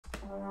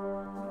Have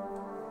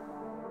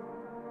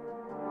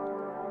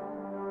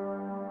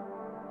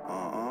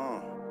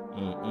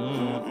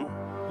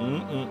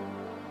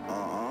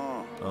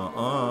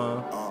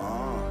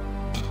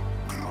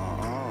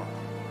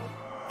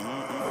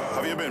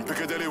you been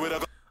Piccadilly with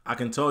a... I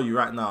can tell you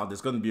right now,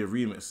 there's going to be a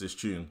remix to this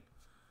tune.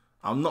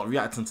 I'm not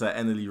reacting to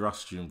an Enely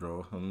Rush tune,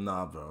 bro.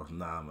 Nah, bro.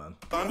 Nah, man.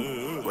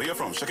 Where you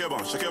from? Shake your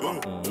bum, shake your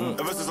bum.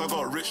 Ever since I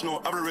got rich, no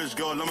average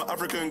girl, I'm an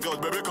African girl,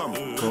 baby come.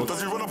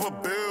 Does he run up a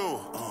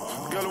bill?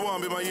 Girl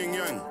wanna be my yin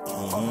yang.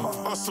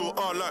 Hustle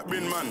all like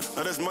bin man.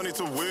 Now there's money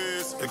to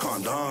waste, they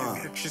can't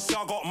dance. She said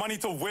I got money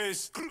to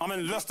waste. I'm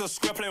in Leicester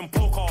Square playing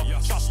poker.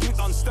 Just sneaked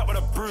on step with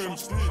a broom.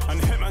 And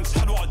Hitman's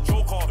head what a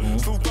joker.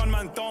 Still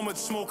gunman down with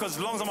smokers,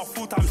 lungs I'm a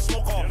full-time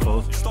smoker.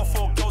 Stuff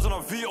for girls on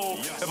a veto.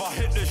 If I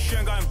hit this shit,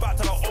 I'm going back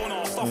to the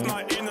owner. Stuff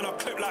 19 in a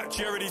clip like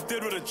G already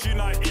did with a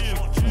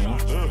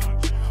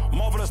G19.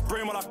 Marvelous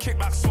brain when I kick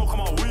back, smoke on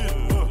my weed.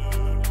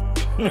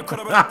 It could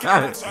have been a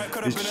kickback, so it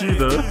could have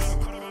been an 80s.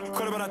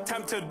 Could have been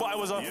attempted, but it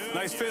was a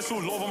nice face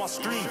all over my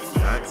screen.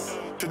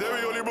 Today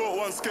we only brought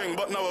one skeng,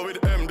 but now we're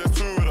with M, there's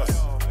two with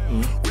us.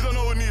 We don't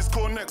know who needs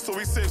core next, so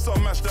we save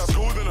some match that's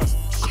golden us.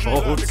 Street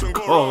life, it can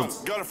go wrong.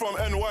 Girl from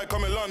NY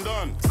coming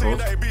London. Saying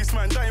that he beast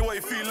man, that ain't what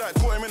he feel like.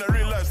 Caught him in a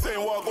real life saying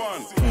what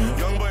on.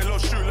 Young boy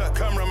love shoot like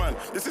cameraman.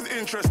 This is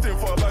interesting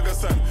for a bag of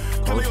sand.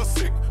 Tell me you're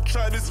sick,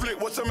 try this flick,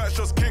 watch a match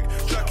just kick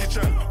Jackie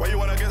Chan. Why you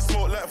wanna get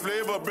smoked like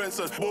Flavor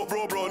Benson? Bro,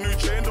 new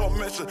chain don't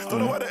mention. Don't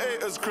know why the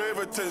haters crave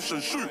attention.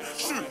 Shoot,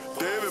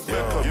 David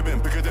Beckham. You been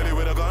Piccadilly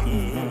with a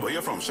gun? Where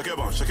you from? Shake your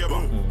bum, shake your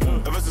bum.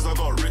 Ever since I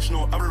got rich,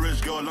 no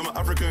average girl, I'm an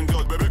African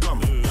girl, baby come.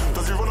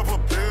 Does he run up a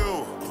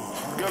bill?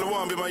 Girl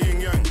wanna be my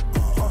yin yang.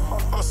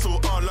 Hustle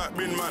all like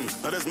bin man.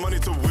 Now there's money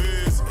to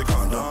waste, they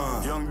can't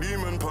dance. Young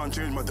demon can't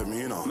change my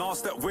demeanor. Now I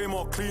step way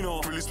more cleaner.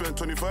 Really spent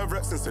 25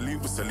 racks since Elite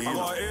with Selena. I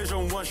got an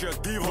Asian one, she a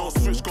diva. No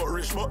switch, got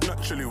rich, but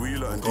naturally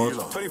wheeler and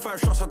dealer. 25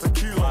 shots of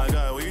tequila. My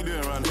guy, what you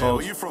doing around here?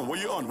 Where you from? Where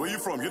you on? Where you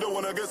from? You don't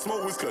wanna get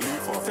smoked with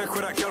Khalifa. Take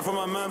with that girl from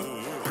my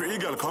man. Pretty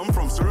girl come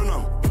from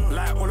Suriname.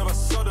 Like all of a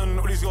sudden,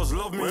 all these girls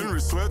love me. When we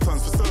swear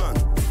tons for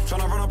Switzerland.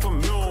 Tryna run up a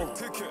mill.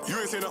 You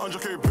ain't seen a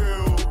 100k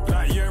bill.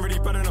 Like you ain't really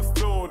bad in the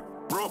field.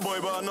 Broke boy,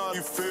 but now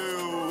you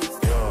feel.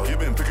 You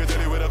been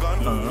Piccadilly with a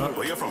gun?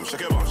 Where you from?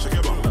 Shake your bum, shake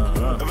your bum.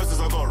 Ever since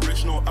I got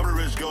rich, no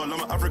average girl, I'm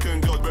an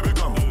African girl, baby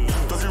come.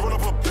 Does he run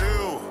up a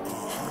bill?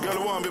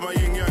 Girl wanna be my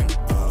yin yang.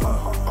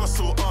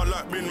 Hustle all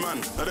like bin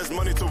man. Now there's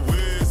money to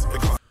waste.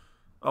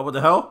 Oh, what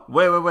the hell?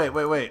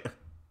 Wait.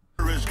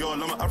 Rich girl,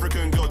 I'm an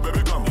African girl,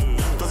 baby come.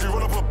 Does he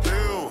run up a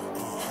bill?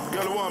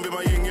 Girl wanna be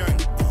my yin yang.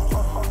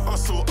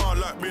 Hustle all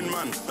like bin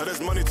man. Now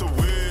there's money to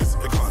waste.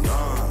 They can't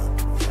dance.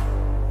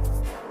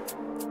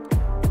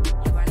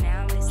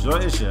 Do you know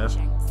what it is, yeah?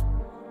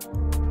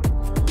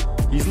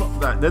 He's not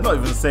that. They're not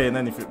even saying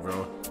anything,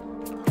 bro.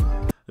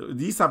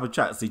 These type of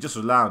tracks, they just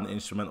rely on the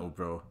instrumental,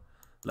 bro.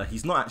 Like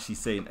he's not actually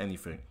saying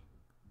anything.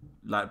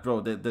 Like, bro,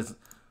 there's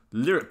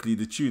lyrically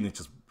the tune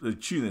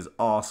is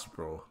arse,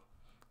 bro.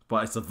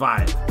 But it's a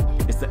vibe.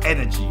 It's the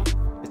energy.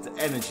 It's the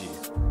energy.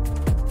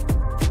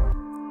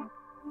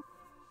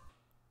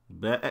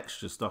 Bare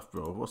extra stuff,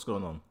 bro. What's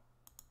going on?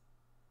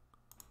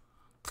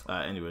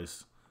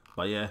 Anyways,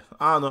 but yeah,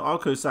 I don't know. I'll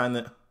co-sign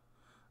it.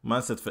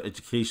 Man said for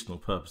educational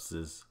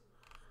purposes.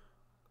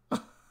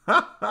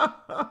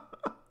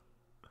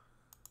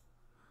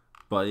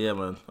 But yeah,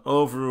 man.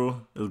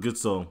 Overall, it was a good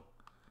song.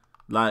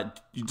 Like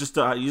you just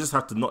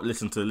have to not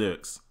listen to the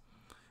lyrics.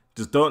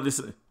 Just don't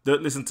listen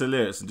to the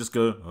lyrics and just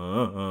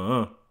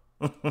go.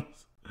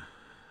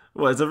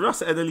 Well, is a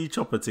Russ Enely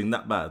Chopper thing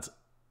that bad?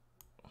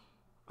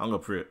 I'm gonna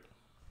prove it.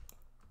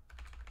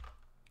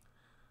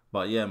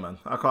 But yeah, man,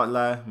 I can't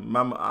lie,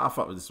 man. I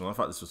fuck with this one. It's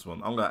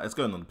going on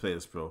the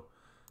playlist, bro.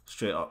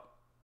 Straight up.